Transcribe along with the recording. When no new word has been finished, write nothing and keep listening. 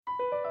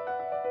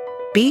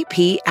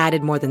BP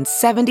added more than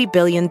 $70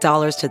 billion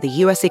to the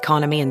U.S.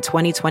 economy in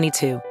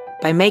 2022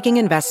 by making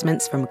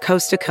investments from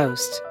coast to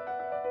coast.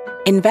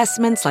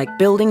 Investments like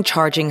building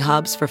charging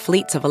hubs for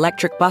fleets of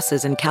electric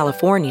buses in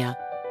California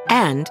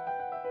and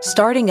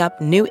starting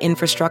up new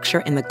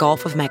infrastructure in the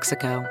Gulf of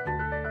Mexico.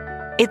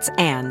 It's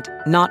and,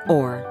 not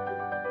or.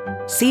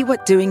 See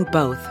what doing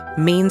both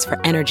means for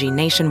energy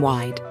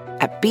nationwide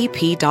at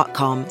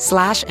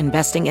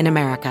bp.com/investing in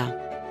America.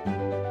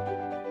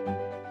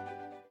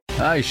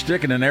 He's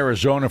sticking in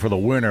Arizona for the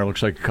winter.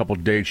 Looks like a couple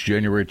dates,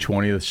 January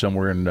 20th,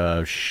 somewhere in,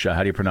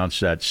 how do you pronounce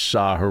that?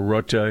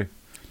 Sahurote?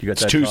 You got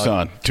that?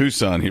 Tucson.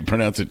 Tucson. You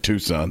pronounce it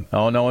Tucson.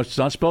 Oh, no, it's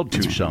not spelled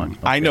Tucson. Okay.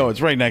 I know.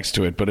 It's right next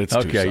to it, but it's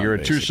Tucson. Okay, you're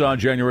in Tucson,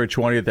 January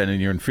 20th, and then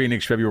you're in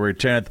Phoenix, February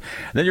 10th.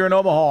 Then you're in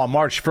Omaha on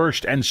March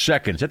 1st and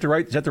 2nd. Is that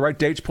the right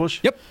dates, Puss?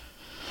 Yep.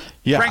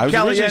 Yeah, Frank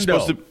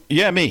Caliendo.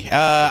 Me.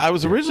 I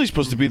was originally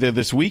supposed to be there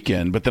this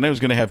weekend, but then I was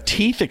going to have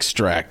teeth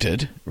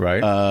extracted.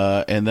 Right.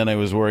 And then I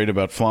was worried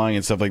about flying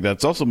and stuff like that.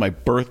 It's also my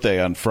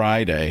birthday on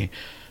Friday,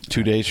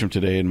 2 days from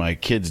today, and my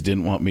kids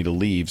didn't want me to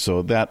leave.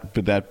 So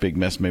that big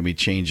mess made me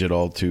change it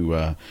all to...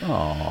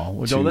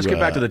 let's get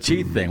back to the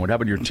teeth thing. What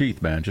happened to your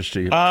teeth, man? Just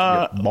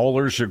to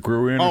molars that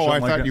grew in or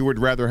something I thought you would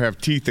rather have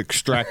teeth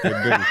extracted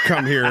than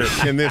come here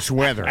in this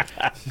weather.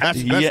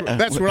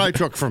 That's what I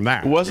took from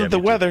that. It wasn't the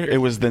weather. It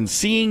was then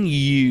seeing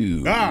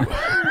you. That's.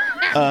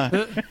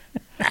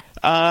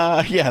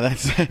 I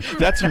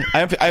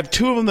have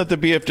two of them that the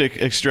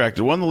BF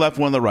extracted. One on the left,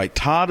 one on the right.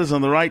 Todd is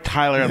on the right,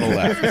 Tyler on the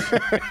left.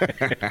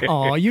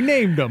 Oh, you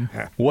named them.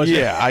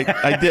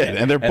 I did,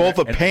 and they're both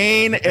a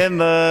pain in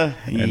the.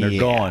 And they're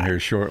gone here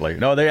shortly.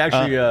 No, they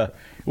actually.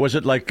 Was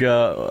it like?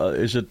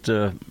 Is it?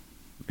 What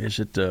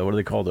do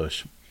they call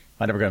those?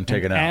 I never got them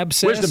taken out.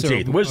 Abscess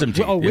Wisdom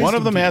teeth. One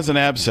of them has an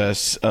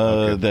abscess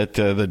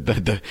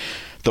that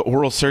the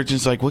oral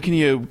surgeon's like, well, can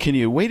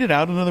you wait it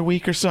out another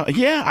week or so?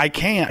 Yeah, I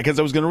can, because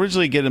I was going to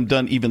originally get them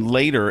done even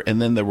later,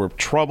 and then there were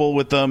trouble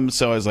with them,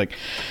 so I was like,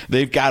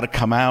 they've got to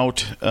come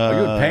out. Are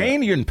you in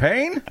pain? You in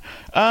pain?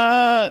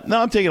 No,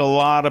 I'm taking a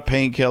lot of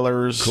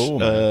painkillers. Cool,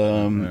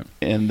 man.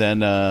 And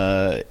then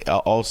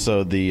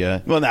also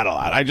the not a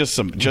lot. Just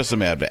some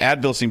Advil.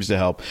 Advil seems to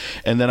help.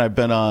 And then I've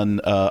been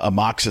on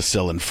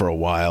amoxicillin for a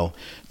while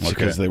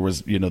because there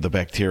was the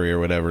bacteria or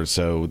whatever.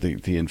 So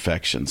the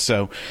infection.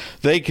 So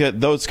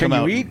those come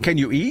out. Can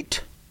you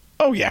eat?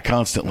 Oh yeah,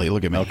 constantly.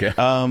 Look at me. Okay.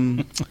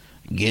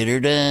 Get her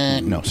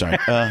done. No, sorry.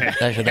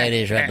 That's what that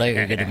is right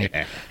there. Get me.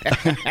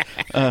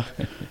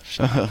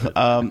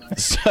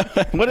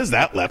 What is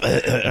that?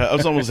 I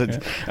was almost.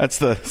 That's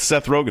the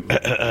Seth Rogen.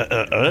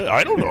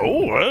 I don't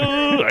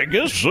know. I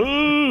guess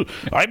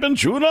I've been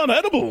chewing on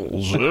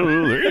edibles.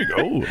 There you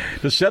go.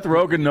 Does Seth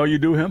Rogen know you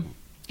do him?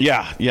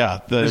 Yeah.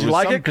 Does he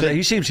like it? Because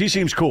he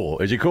seems cool.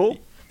 Is he cool?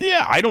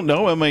 Yeah, I don't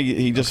know him.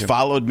 He just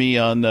followed me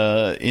on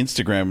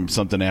Instagram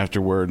something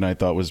afterward, and I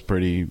thought was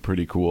pretty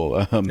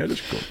cool.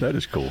 That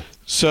is cool.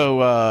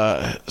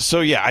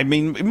 So yeah. I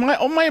mean,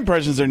 my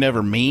impressions are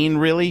never mean.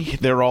 Really,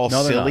 they're all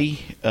silly.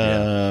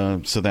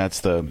 So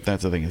that's the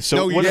thing.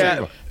 So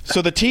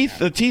So the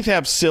teeth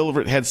had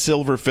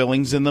silver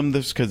fillings in them.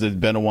 This because it's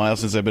been a while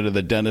since I've been to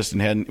the dentist,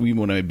 and even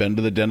when I've been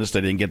to the dentist, I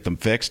didn't get them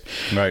fixed.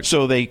 Right.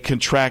 So they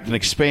contract and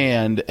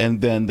expand,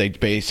 and then they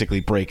basically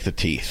break the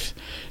teeth.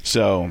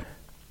 So.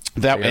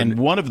 And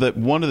one of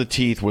the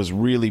teeth was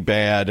really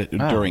bad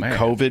during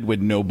COVID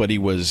when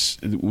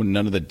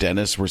none of the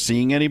dentists were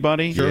seeing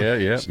anybody. Sure.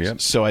 Yeah.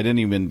 So I didn't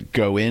even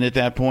go in at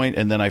that point,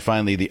 and then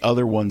the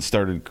other one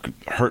started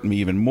hurting me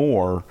even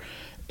more.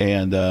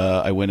 And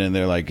I went in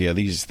there like, yeah,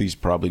 these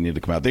probably need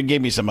to come out. They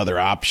gave me some other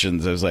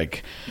options. I was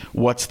like,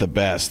 what's the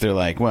best? They're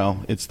like,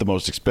 well, it's the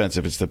most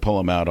expensive. It's to pull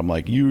them out. I'm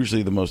like,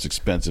 usually the most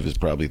expensive is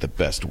probably the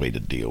best way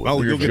to deal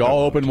with it. Your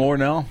jaw open more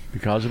now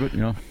because of it,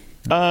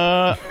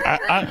 I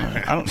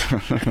don't.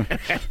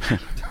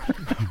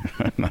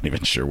 I'm not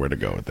even sure where to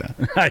go with that.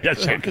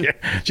 That's okay.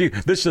 See,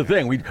 this is the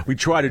thing. We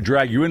try to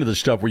drag you into the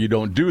stuff where you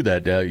don't do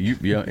that.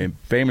 And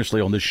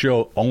famously on this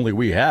show, only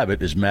we have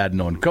it is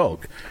Madden on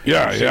Coke.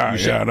 Yeah.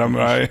 And I'm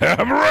ready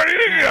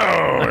to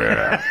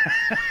go.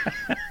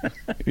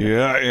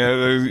 Yeah.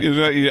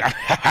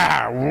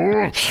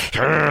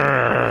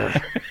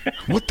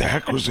 What the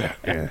heck was that?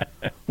 Yeah.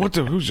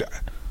 Who's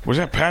that? Was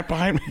that Pat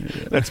behind me?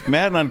 That's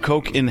Madden on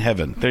Coke in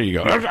heaven. There you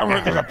go. There's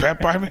a Pat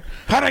behind me.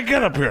 How'd I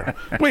get up here?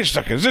 Wait a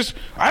second. Is this?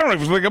 I don't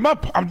even think I'm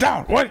up. I'm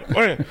down. What?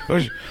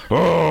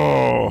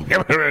 Oh.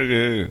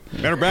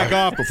 Better back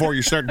off before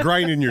you start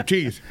grinding your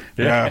teeth.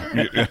 Yeah.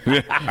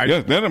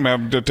 Then I'm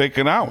having to take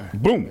it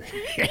out. Boom.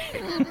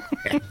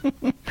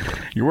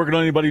 You working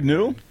on anybody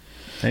new?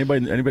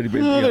 Anybody?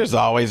 There's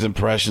always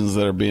impressions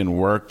that are being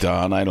worked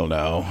on. I don't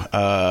know.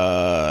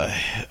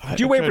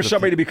 Do you wait for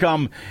somebody to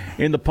become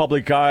in the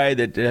public eye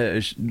that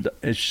is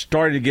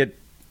starting to get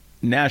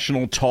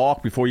national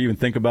talk before you even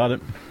think about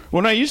it?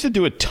 When I used to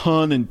do a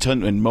ton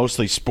and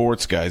mostly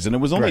sports guys, and it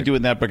was only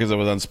doing that because I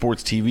was on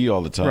sports TV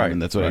all the time,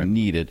 and that's what I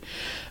needed.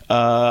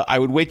 I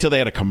would wait till they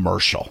had a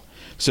commercial.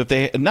 So if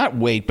they not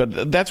wait,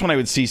 but that's when I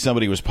would see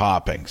somebody was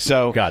popping.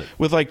 So Got it.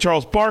 with like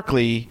Charles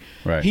Barkley,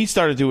 he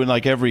started doing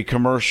like every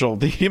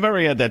commercial. You remember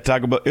he had that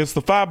Taco Bell? It's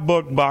the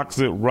 $5 box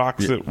that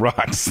rocks. It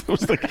rocks. It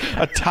was like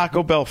a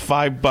Taco Bell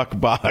 $5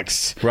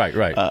 box. Right.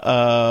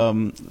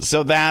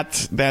 So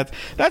that's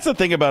the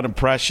thing about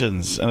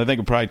impressions, and I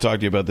think I probably talked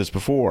to you about this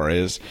before.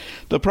 Is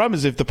the problem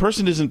is if the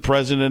person isn't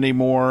present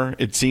anymore,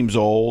 it seems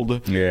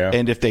old. Yeah.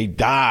 And if they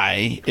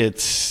die,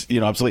 it's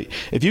obsolete.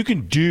 If you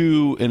can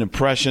do an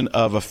impression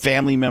of a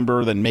family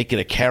member, then make it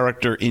a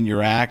character in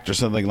your act or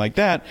something like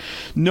that,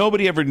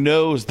 nobody ever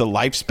knows the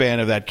lifespan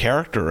of that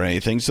character or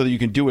anything, so that you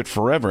can do it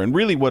forever. And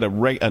really what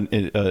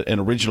an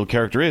original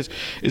character is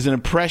an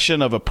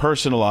impression of a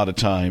person a lot of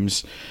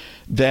times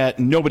that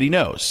nobody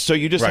knows. So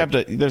you just have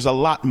to, there's a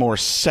lot more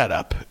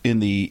setup in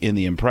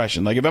the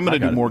impression. Like if I'm going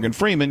to do Morgan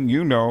Freeman,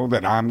 you know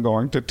that I'm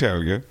going to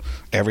tell you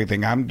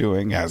everything I'm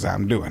doing as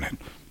I'm doing it.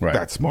 Right.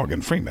 That's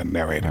Morgan Freeman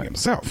narrating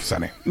himself,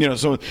 Sonny.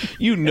 So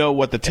you know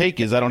what the take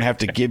is. I don't have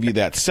to give you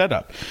that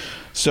setup.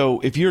 So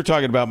if you're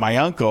talking about my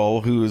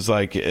uncle, who's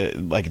like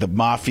the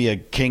mafia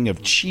king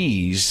of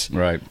cheese,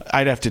 right?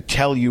 I'd have to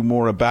tell you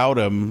more about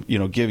him.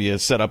 Give you a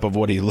setup of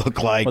what he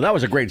looked like. Well, that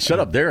was a great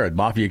setup there at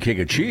Mafia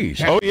King of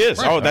Cheese. Oh, yes.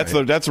 Right. Oh,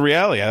 that's the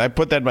reality. I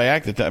put that in my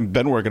act. I've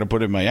been working to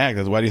put it in my act.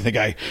 That's why do you think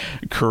I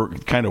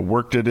kind of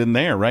worked it in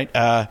there, right?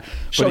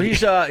 So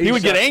he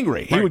would get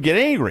angry. He would get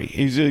angry.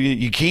 He's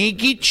you can't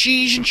get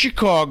cheese in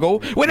Chicago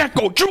when I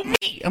go to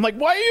me. I'm like,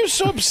 why are you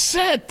so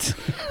upset?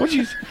 What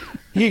you?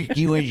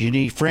 You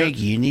need,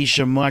 Frankie, you need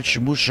some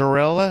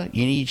mozzarella?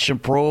 You need some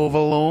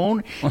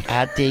provolone?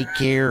 I'll take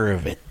care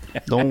of it.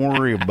 Don't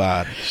worry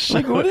about it.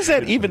 Like, what is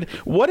that even?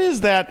 What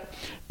is that?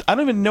 I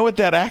don't even know what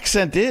that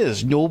accent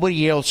is.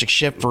 Nobody else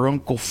except for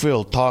Uncle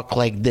Phil talk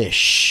like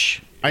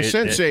this. I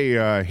sense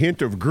a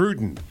hint of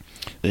Gruden.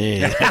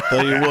 Yeah,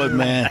 tell you what,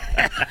 man.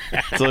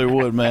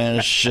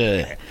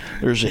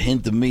 There's a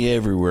hint of me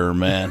everywhere,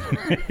 man.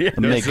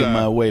 I'm making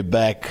my way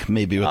back,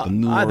 maybe with the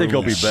new. I think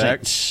he'll be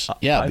back.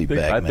 Yeah, I'll be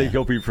back. I think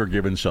he'll be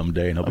forgiven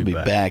someday, and I'll be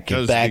back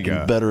and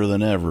better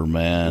than ever,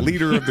 man.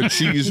 Leader of the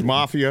cheese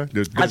mafia.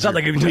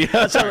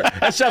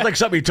 That sounds like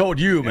something he told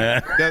you,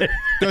 man.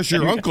 Does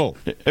your uncle?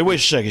 Hey, wait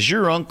a second. Is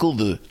your uncle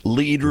the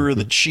leader of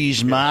the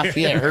cheese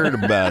mafia? I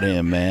heard about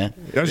him, man.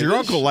 Does your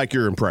uncle like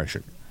your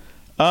impression?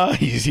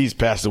 He's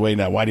passed away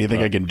now. Why do you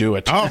think I can do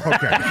it? Oh,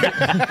 okay.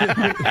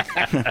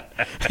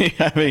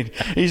 I mean,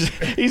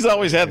 he's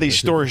always had these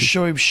stories.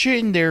 So I'm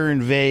sitting there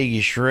in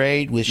Vegas,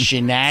 right, with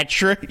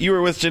Sinatra. You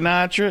were with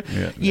Sinatra?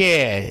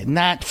 Yeah,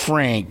 not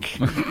Frank,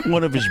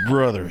 one of his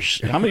brothers.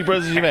 How many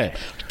brothers have you had?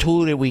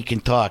 2 that we can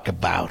talk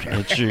about.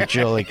 That's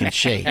all I can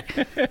say.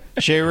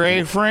 Say,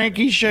 Ray,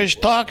 Frankie's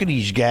just talking to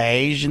these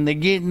guys, and they're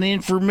getting the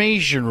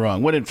information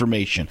wrong. What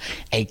information?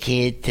 I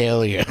can't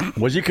tell you.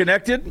 Was he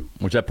connected?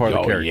 Was that part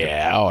of the character?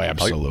 Yeah. Oh,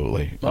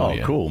 absolutely.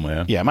 Yeah. Cool,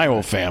 man. Yeah, my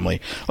whole family.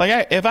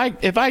 Like, if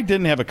I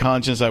didn't have a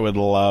conscience, I would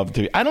love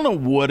to. I don't know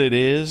what it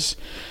is,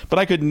 but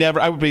I could never.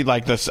 I would be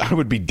like this. I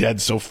would be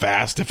dead so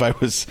fast if I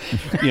was,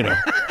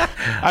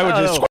 I would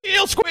just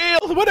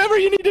squeal, whatever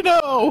you need to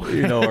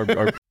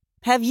know.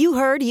 Have you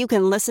heard you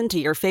can listen to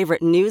your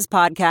favorite news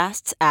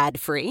podcasts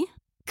ad-free?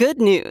 Good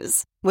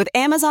news. With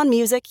Amazon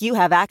Music, you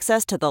have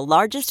access to the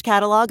largest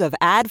catalog of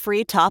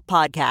ad-free top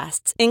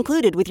podcasts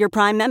included with your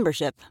Prime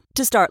membership.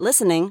 To start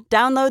listening,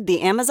 download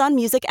the Amazon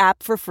Music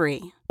app for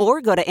free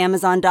or go to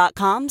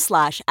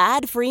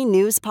amazon.com/ad-free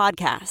news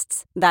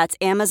podcasts. That's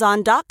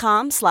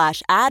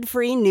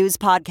amazon.com/ad-free news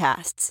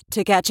podcasts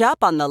to catch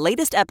up on the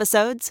latest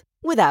episodes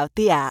without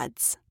the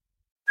ads.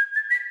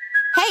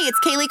 Hey, it's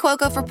Kaylee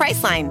Cuoco for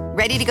Priceline.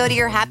 Ready to go to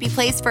your happy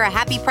place for a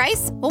happy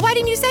price? Well, why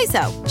didn't you say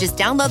so? Just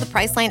download the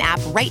Priceline app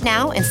right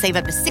now and save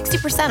up to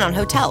 60% on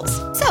hotels.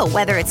 So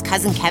whether it's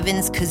Cousin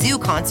Kevin's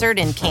Kazoo Concert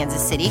in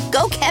Kansas City,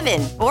 go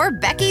Kevin, or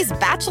Becky's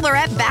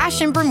Bachelorette Bash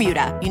in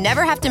Bermuda, you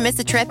never have to miss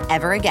a trip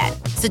ever again.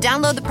 So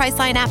download the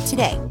Priceline app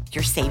today.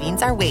 Your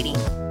savings are waiting.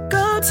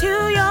 Go to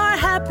your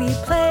happy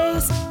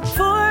place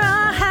for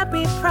a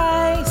happy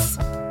price.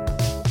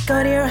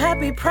 Go to your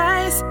happy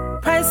price,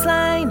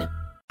 Priceline.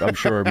 I'm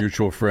sure a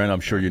mutual friend. I'm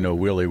sure you know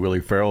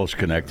Willie Farrell's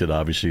connected.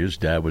 Obviously, his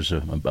dad was a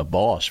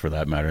boss, for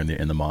that matter,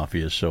 in the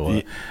mafia. So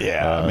I'm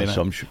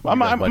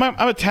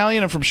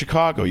Italian and from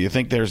Chicago. You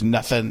think there's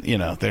nothing?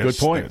 Good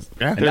point.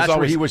 And that's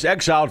where he was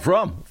exiled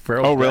from.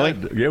 Farrell's really?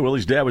 Dad, yeah,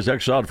 Willie's dad was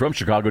exiled from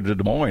Chicago to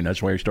Des Moines.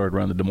 That's why he started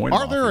around the Des Moines.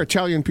 Are there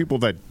Italian people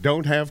that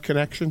don't have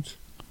connections?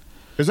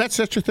 Is that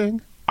such a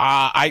thing?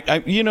 I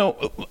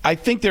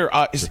think there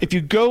are. If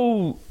you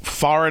go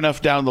far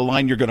enough down the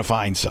line, you're going to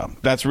find some.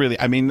 That's really.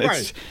 I mean, it's.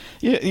 Right.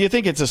 You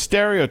think it's a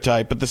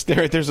stereotype, but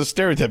there's a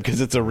stereotype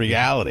because it's a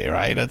reality,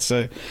 right?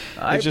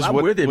 I'm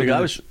with you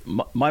because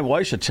my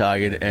wife's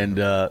Italian, and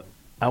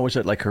I was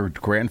at like her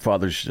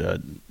grandfather's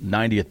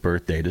 90th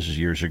birthday. This is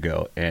years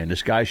ago, and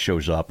this guy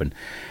shows up and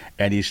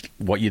he's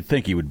what you'd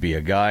think he would be,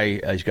 a guy.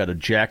 He's got a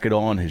jacket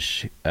on.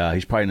 He's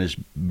probably in his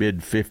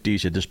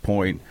mid-50s at this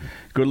point.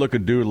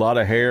 Good-looking dude, a lot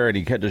of hair, and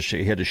he had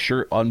his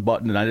shirt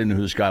unbuttoned, and I didn't know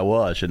who this guy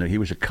was. And he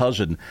was a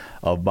cousin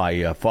of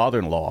my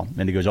father-in-law.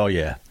 And he goes, "Oh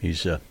yeah,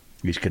 he's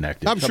He's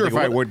connected. I'm sure if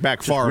I went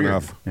back far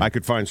enough, I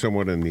could find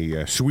someone in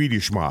the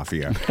Swedish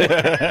mafia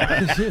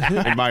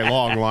in my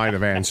long line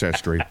of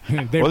ancestry.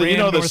 Well, you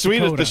know, the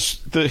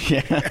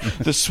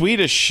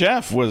Swedish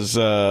chef was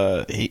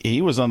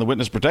he was on the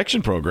witness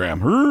protection program.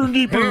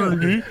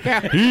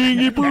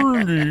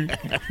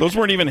 Those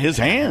weren't even his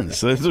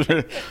hands. Those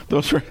were.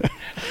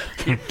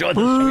 Wait, those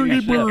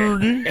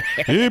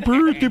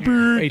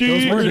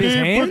weren't his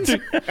hands?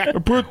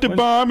 Put the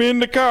bomb in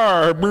the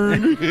car.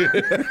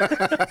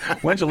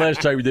 When's the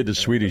last time you did the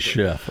Swedish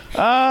chef?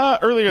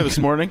 Earlier this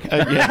morning.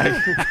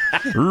 Yeah.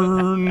 Do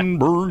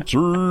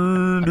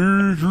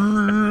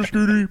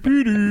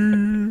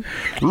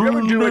you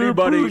ever do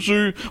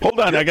anybody? Hold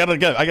on, I got a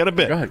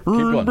bit. Go ahead, keep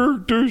going.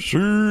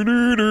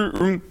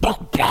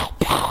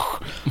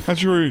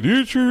 That's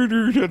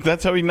right.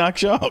 That's how he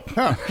knocks you out.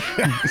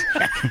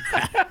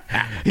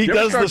 He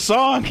does the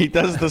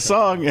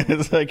song. And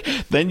it's like,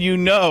 then you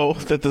know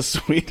that the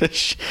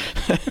Swedish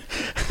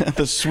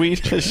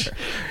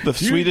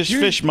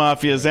fish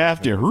mafia is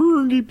after you.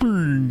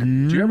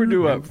 Do you ever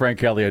do Frank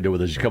Caliendo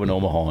with us? He's coming to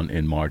Omaha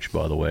in March,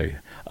 by the way.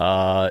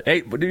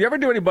 Hey, do you ever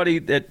do anybody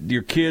that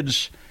your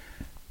kids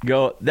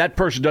go, that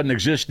person doesn't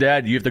exist,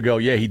 Dad? You have to go,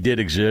 yeah, he did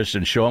exist,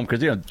 and show them,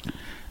 because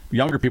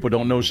younger people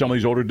don't know some of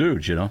these older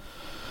dudes, you know.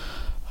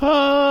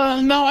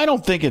 No, I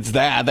don't think it's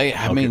that.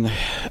 I mean,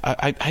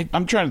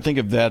 I'm trying to think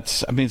if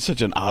that's. I mean, it's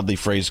such an oddly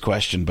phrased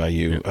question by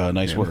you.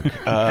 Nice work.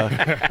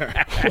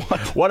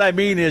 What I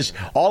mean is,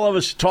 all of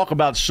us talk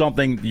about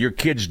something your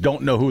kids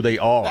don't know who they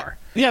are.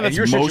 Yeah, that's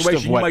your most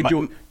situation, of what. You might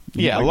do.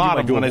 Yeah, a lot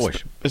of when,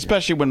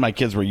 especially Yeah. when my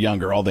kids were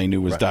younger, all they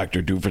knew was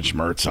Dr.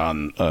 Doofenshmirtz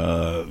on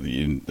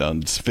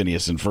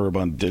Phineas and Ferb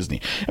on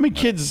Disney. I mean,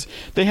 kids,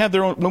 they have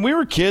their own. When we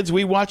were kids,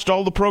 we watched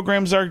all the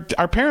programs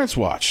our parents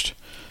watched.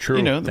 True.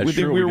 You know, That's we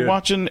true, were did.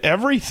 watching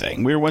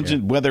everything. We were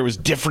watching whether it was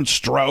Different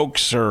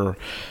Strokes or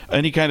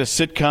any kind of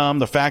sitcom,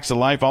 The Facts of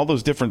Life, all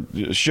those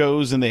different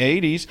shows in the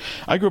 80s.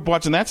 I grew up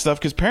watching that stuff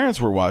because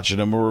parents were watching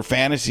them, or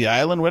Fantasy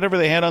Island, whatever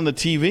they had on the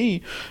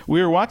TV,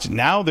 we were watching.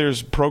 Now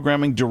there's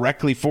programming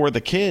directly for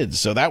the kids.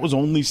 So that was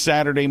only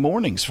Saturday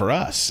mornings for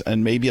us,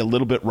 and maybe a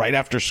little bit right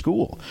after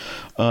school.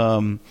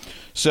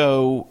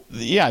 So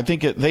yeah, I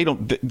think they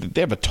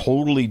have a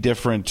totally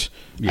different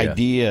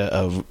idea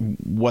of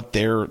what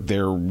their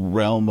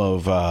realm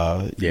of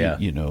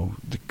the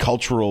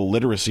cultural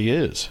literacy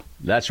is.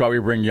 That's why we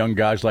bring young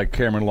guys like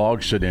Cameron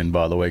Logsett in,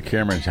 by the way.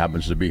 Cameron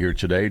happens to be here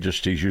today.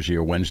 He's usually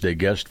a Wednesday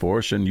guest for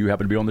us, and you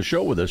happen to be on the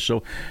show with us.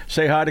 So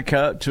say hi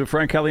to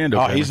Frank Caliendo. Oh,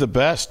 Cameron. He's the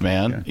best,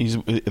 man.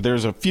 Yeah.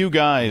 There's a few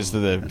guys,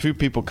 a few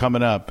people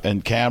coming up,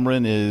 and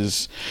Cameron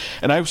is.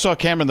 And I saw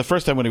Cameron the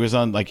first time when he was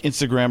on like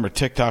Instagram or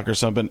TikTok or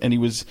something, and he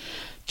was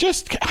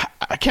just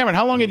Cameron.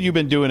 How long have you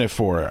been doing it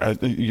for?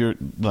 You're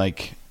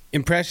like.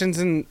 Impressions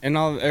and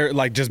all, or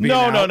like just being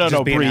no,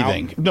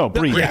 breathing. Out. No,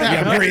 breathing.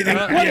 Breathing.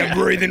 Yeah,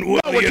 breathing. No,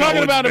 we're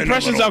talking about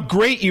impressions, how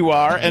great you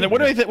are, and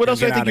what else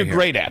do I think you're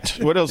great at?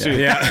 What else?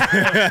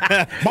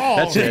 Ball.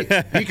 That's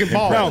it. He can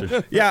ball.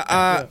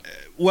 No,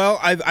 well,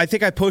 I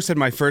think I posted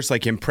my first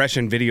like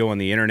impression video on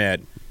the internet.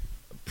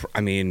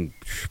 I mean,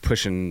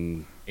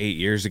 pushing 8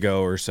 years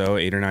ago or so,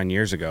 8 or 9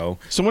 years ago.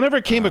 So whenever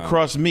it came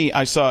across me,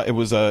 I saw it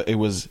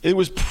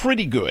was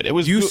pretty good. It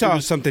was. You saw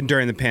something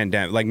during the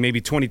pandemic, like maybe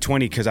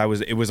 2020, because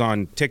it was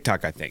on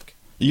TikTok, I think.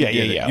 Yeah.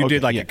 You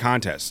did like a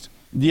contest.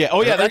 Yeah.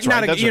 Oh yeah, that's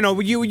right.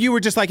 You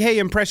were just like, hey,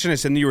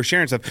 impressionist, and you were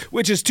sharing stuff,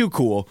 which is too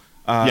cool.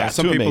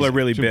 Some people amazing. are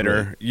really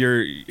bitter.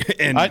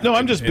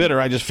 I'm just bitter.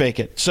 I just fake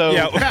it. So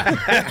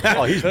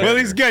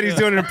he's good. He's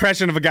doing an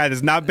impression of a guy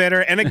that's not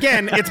bitter, and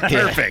again, it's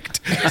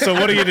perfect. So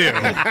what do you do?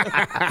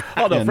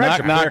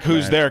 Knock.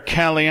 Who's there?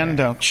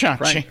 Caliendo.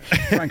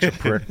 Frank's a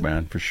prick,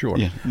 man, for sure.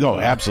 Yeah. No,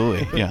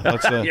 absolutely.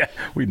 Yeah.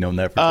 We've known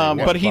that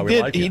for but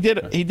he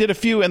did a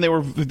few, and they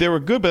were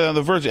good, but on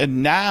the verge.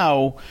 And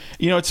now,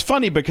 it's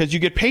funny because you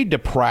get paid to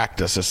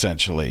practice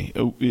essentially,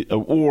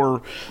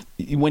 or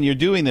when you're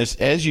doing this,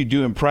 as you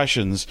do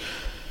impressions,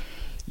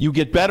 you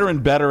get better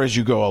and better as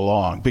you go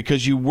along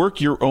because you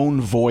work your own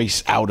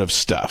voice out of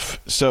stuff.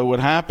 So what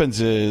happens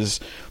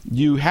is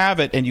you have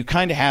it, and you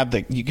kind of have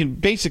you can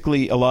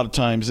basically a lot of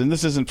times, and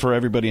this isn't for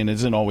everybody and it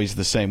isn't always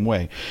the same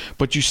way,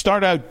 but you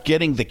start out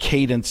getting the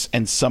cadence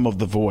and some of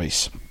the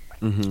voice.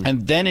 Mm-hmm.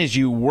 And then as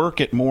you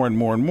work it more and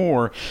more and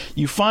more,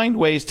 you find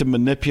ways to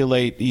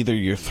manipulate either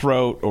your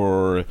throat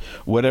or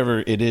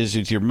whatever it is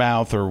with your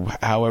mouth, or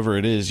however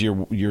it is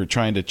you're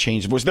trying to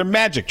change the voice. They're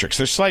magic tricks.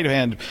 They're sleight of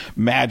hand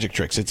magic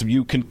tricks. It's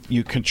you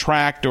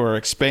contract or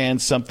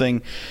expand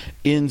something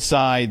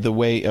inside the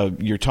way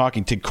you're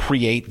talking to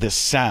create this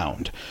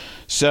sound.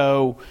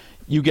 So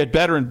you get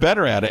better and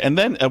better at it. And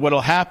then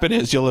what'll happen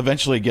is you'll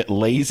eventually get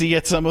lazy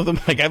at some of them.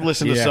 Like I've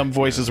listened to some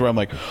voices where I'm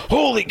like,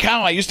 holy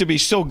cow, I used to be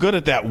so good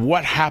at that.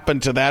 What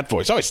happened to that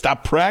voice? Oh, I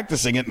stopped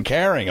practicing it and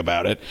caring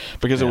about it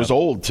because it was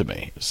old to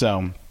me.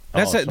 So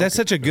that's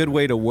such a good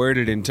way to word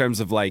it in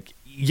terms of like,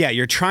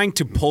 you're trying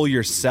to pull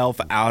yourself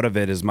out of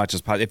it as much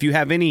as possible. If you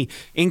have any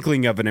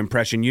inkling of an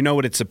impression, you know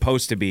what it's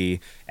supposed to be,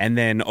 and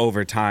then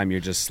over time,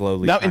 you're just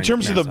slowly. Now, in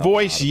terms of the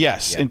voice,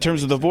 yes. In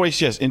terms of the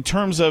voice, yes. In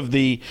terms of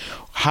the,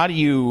 how do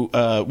you,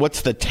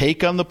 what's the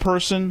take on the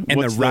person? And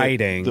what's the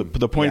writing.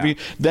 The point of view.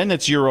 Then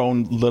it's your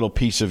own little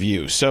piece of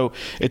you. So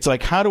it's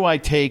like, how do I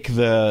take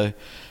the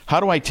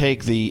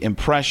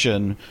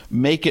impression,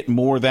 make it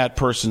more that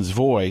person's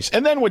voice?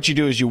 And then what you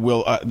do is you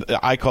will,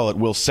 I call it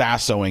Will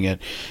Sassoing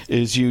it,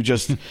 is you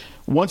just,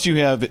 once you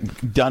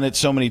have done it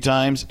so many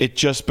times, it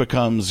just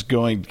becomes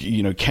going,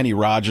 Kenny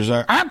Rogers.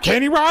 I'm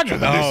Kenny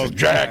Rogers. This is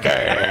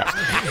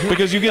jackass.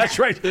 Because you get. That's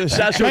right.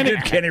 Sasso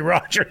did Kenny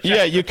Rogers.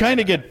 Yeah, you kind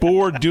of get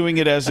bored doing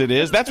it as it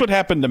is. That's what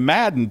happened to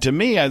Madden. To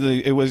me,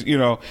 it was,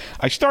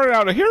 I started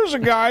out, here's a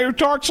guy who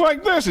talks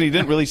like this. And he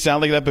didn't really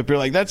sound like that, but people were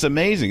like, that's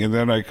amazing. And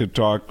then I could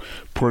talk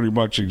pretty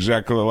much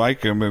exactly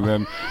like him.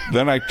 And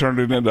then I turned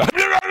it into.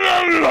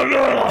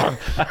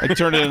 I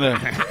turned it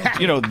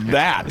into,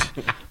 that,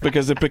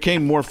 because it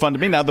became more fun to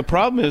me. Now, the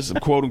problem is,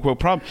 quote unquote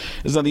problem,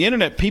 is on the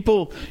internet,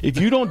 people, if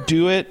you don't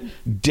do it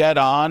dead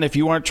on, if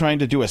you aren't trying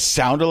to do a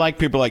sound-alike,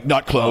 people are like,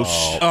 not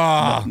close,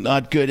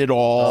 not good at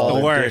all.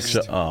 The worst.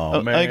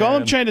 Man. Like, all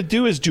I'm trying to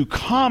do is do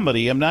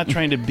comedy. I'm not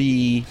trying to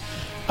be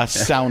a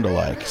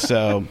sound-alike.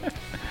 So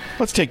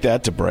let's take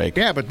that to break.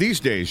 Yeah, but these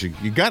days,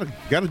 you got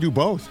to do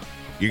both.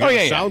 You got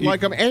to sound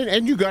like them,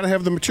 and you got to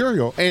have the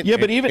material. And,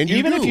 but even do.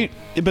 if you,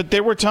 but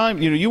there were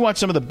times, you watch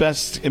some of the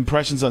best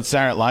impressions on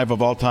Saturday Night Live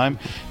of all time.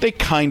 They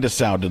kind of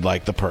sounded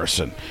like the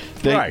person.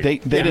 They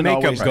didn't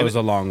makeup always goes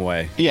a long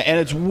way. Yeah, and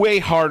it's way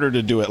harder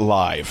to do it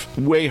live.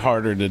 Way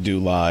harder to do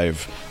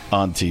live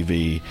on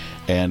TV.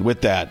 And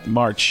with that,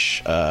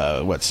 March,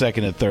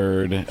 2nd and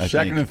 3rd?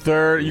 Second and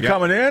third. You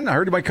coming in? I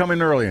heard you might come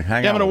in early.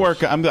 I'm going to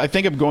work. I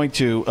think I'm going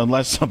to,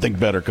 unless something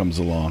better comes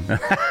along.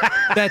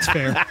 That's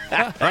fair.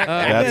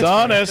 That's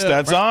honest.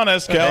 That's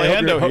honest.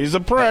 Caliendo, he's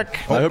a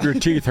prick. I hope your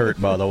teeth hurt,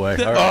 by the way.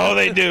 Oh,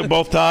 they do.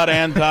 Both Todd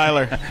and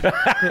Tyler.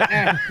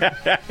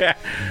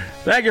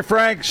 Thank you,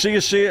 Frank. See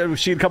you in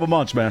a couple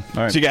months, man.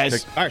 All right. See you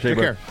guys. All right, take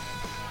care.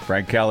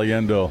 Frank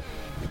Caliendo.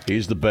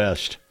 He's the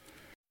best.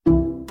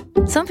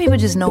 Some people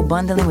just know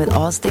bundling with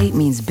Allstate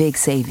means big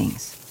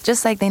savings.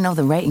 Just like they know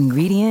the right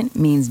ingredient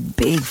means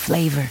big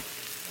flavor.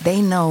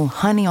 They know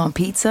honey on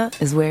pizza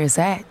is where it's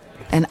at.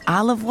 And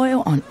olive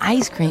oil on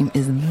ice cream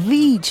is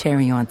the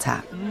cherry on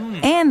top.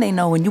 And they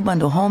know when you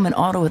bundle home and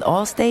auto with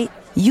Allstate,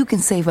 you can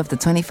save up to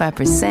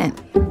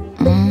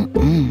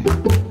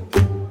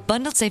 25%.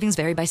 Bundled savings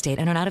vary by state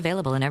and are not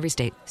available in every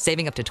state.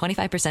 Saving up to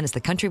 25% is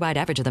the countrywide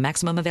average of the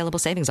maximum available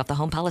savings off the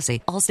home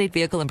policy. Allstate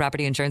Vehicle and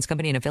Property Insurance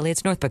Company and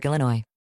Affiliates, Northbrook, Illinois.